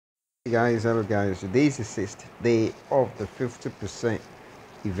Hey guys, hello guys. Today is the sixth day of the 50%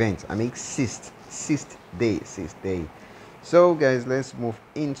 event. I mean sixth day. So guys, let's move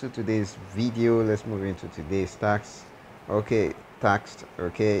into today's video. Let's move into today's tax. Okay, taxed.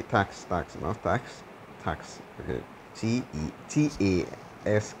 Okay, tax, not tax, tax. Okay,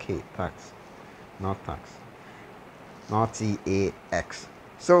 Task, tax, not tax, not tax.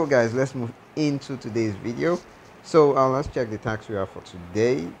 So guys, let's move into today's video. So let's check the tax we have for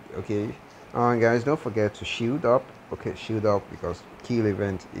today. Okay, guys, don't forget to shield up. Okay, shield up because kill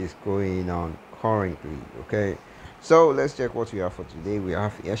event is going on currently. Okay, so let's check what we have for today. We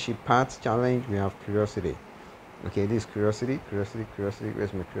have airship parts challenge. We have curiosity. Okay, this curiosity. Where's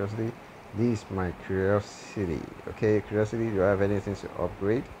my curiosity? This is my curiosity. Okay, curiosity, do I have anything to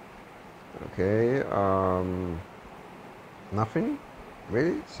upgrade? Okay, nothing?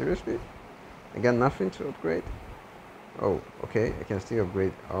 Really? Seriously? I got nothing to upgrade? Oh, okay. I can still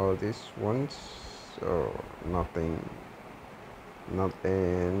upgrade all these ones. So, nothing.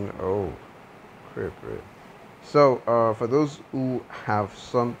 Nothing. Oh, crap. So, for those who have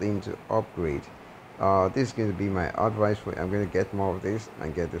something to upgrade, this is going to be my advice for you. I'm going to get more of this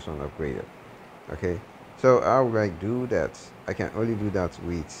and get this one upgraded. Okay. So, how will I do that? I can only do that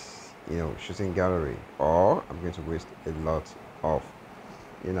with, shooting gallery, or I'm going to waste a lot of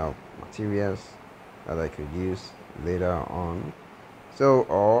materials that I could use later on. So,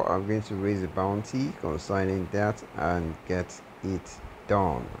 or I'm going to raise a bounty concerning that and get it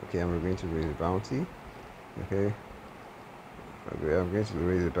done. Okay, I'm going to raise a bounty. Okay, I'm going to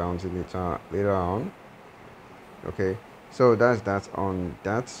raise a bounty later on. Okay, so that's that on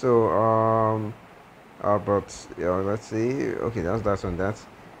that. So but let's see. Okay, that's on that.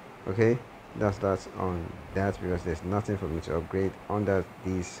 Okay, that's on that because there's nothing for me to upgrade under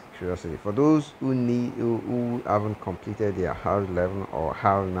this curiosity. For those who haven't completed their HAL 11 or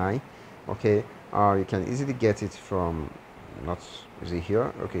HAL 9, okay, you can easily get it from, not, is it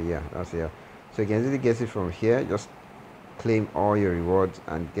here? Okay, yeah, that's here. So you can easily get it from here. Just claim all your rewards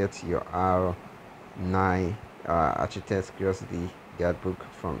and get your R9 Architect Curiosity Guidebook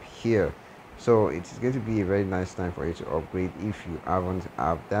from here. So it's going to be a very nice time for you to upgrade if you haven't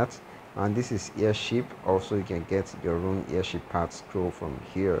have that. And this is airship. Also, you can get your own airship part scroll from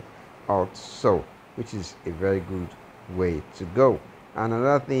here also, which is a very good way to go. And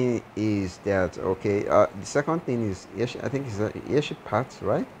another thing is that, okay, the second thing is airship. I think it's airship parts,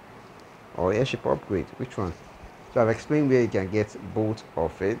 right? Or airship upgrade, which one? So I've explained where you can get both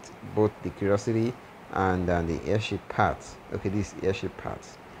of it, both the curiosity and the airship parts. Okay, this airship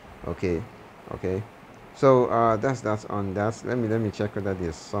parts. Okay, okay. So that's on that. Let me check whether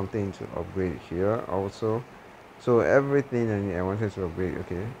there's something to upgrade here also. So everything I wanted to upgrade.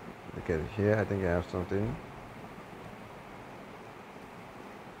 Okay, okay. Here I think I have something.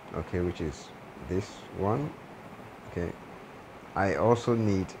 Okay, which is this one. Okay, I also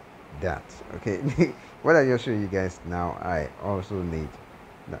need that. Okay, what I just show you guys now, I also need.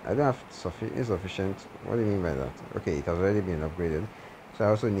 I don't have insufficient. What do you mean by that? Okay, it has already been upgraded, so I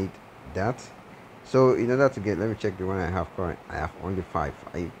also need that. So in order to get, let me check the one I have current. I have only 5.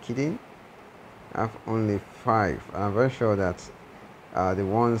 Are you kidding? I have only 5. I'm very sure that the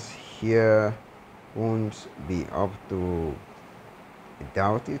ones here won't be up to. I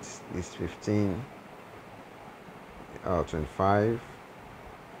doubt it. It's 15. 25.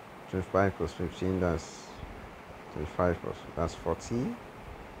 25 plus 15, that's 25 plus, that's 40.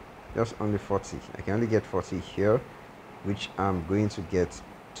 Just only 40. I can only get 40 here, which I'm going to get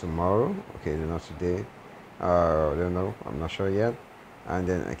tomorrow. Okay, not today. I don't know. I'm not sure yet. And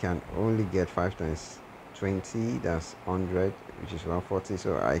then I can only get 5 times 20. That's 100, which is 140.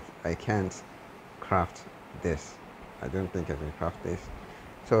 So I can't craft this. I don't think I can craft this.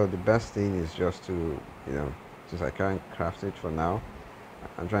 So the best thing is just to, since I can't craft it for now,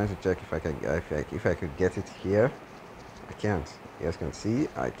 I'm trying to check if I can if I could get it here. I can't. You guys can see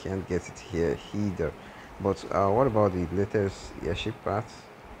I can't get it here either. But what about the latest airship parts?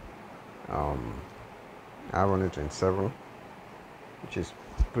 Um, R127, which is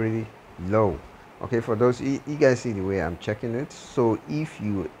pretty low. Okay, for those you guys see the way I'm checking it. So if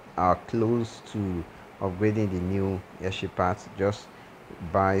you are close to upgrading the new airship parts, just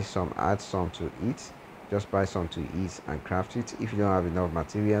buy some, add some to it. Just buy some to eat and craft it. If you don't have enough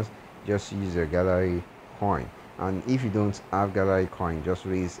materials, just use your gallery coin. And if you don't have gallery coin, just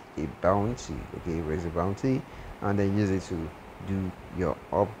raise a bounty. Okay, raise a bounty and then use it to do your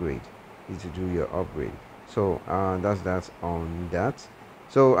upgrade. So that's that on that.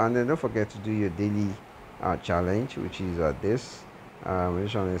 So, and then don't forget to do your daily challenge, which is this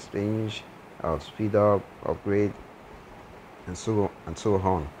mission exchange, speed up, upgrade, and so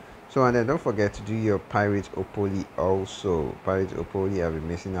on. So, and then don't forget to do your Pirate Opoly also. Pirate Opoly, I've been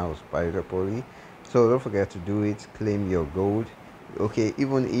missing out Pirate Opoly. So don't forget to do it. Claim your gold. Okay,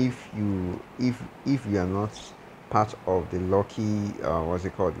 even if you are not part of the lucky what's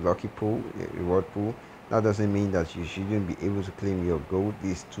it called, lucky pool, reward pool, that doesn't mean that you shouldn't be able to claim your gold.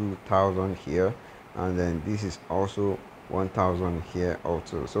 This 2,000 here, and then this is also 1,000 here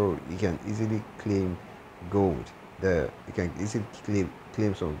also. So you can easily claim gold there. You can easily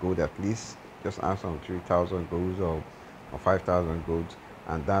claim some gold, at least just add some 3,000 golds or 5,000 golds,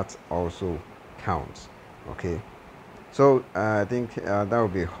 and that also counts. Okay, so I think that will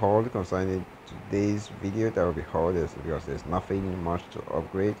be all concerning today's video. That will be all, because there's nothing much to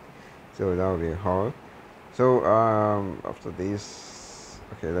upgrade, so that will be all. So after this,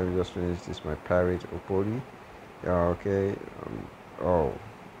 okay, let me just finish this my Pirate Opoly. Yeah, okay. Oh,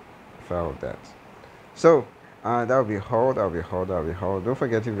 I found that. So that'll be all. That'll be all. That'll be all. Don't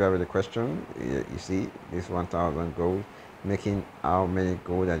forget, if you have any question, you see this 1,000 gold, making how many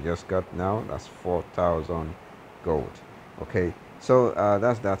gold I just got now? That's 4,000 gold. Okay. So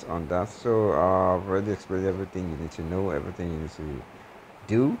that's that on that. So I've already explained everything you need to know, everything you need to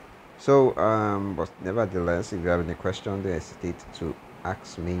do. So but nevertheless, if you have any question, don't hesitate to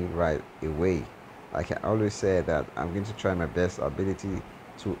ask me right away. Like I always say, that I'm going to try my best ability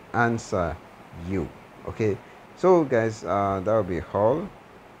to answer you. Okay, so guys, that will be all.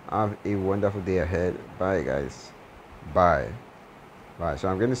 Have a wonderful day ahead. Bye guys. Bye. Bye. So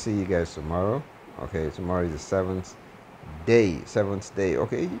I'm going to see you guys tomorrow. Okay, tomorrow is the seventh day.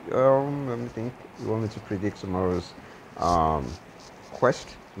 Okay, let me think. You want me to predict tomorrow's um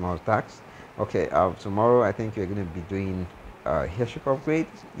tomorrow's task? Okay, tomorrow I think you're going to be doing airship upgrade.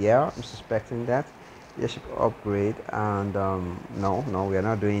 Yeah, I'm suspecting that airship upgrade. And no, we are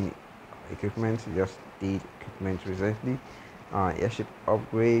not doing equipment. We just did equipment recently. Airship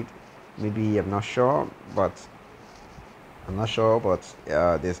upgrade, maybe. I'm not sure, but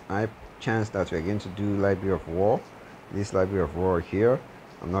there's a chance that we're going to do Library of War, this Library of War here.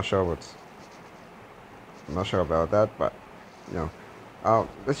 I'm not sure about that, but you know,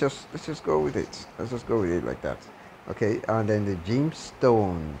 let's just go with it. Let's just go with it like that. Okay, and then the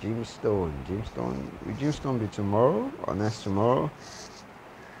Gemstone will be tomorrow or next tomorrow.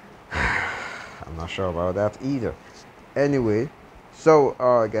 I'm not sure about that either. Anyway, so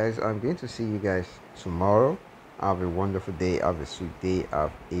guys, I'm going to see you guys tomorrow. Have a wonderful day. Have a sweet day.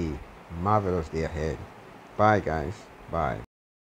 Have a marvelous day ahead. Bye guys. Bye.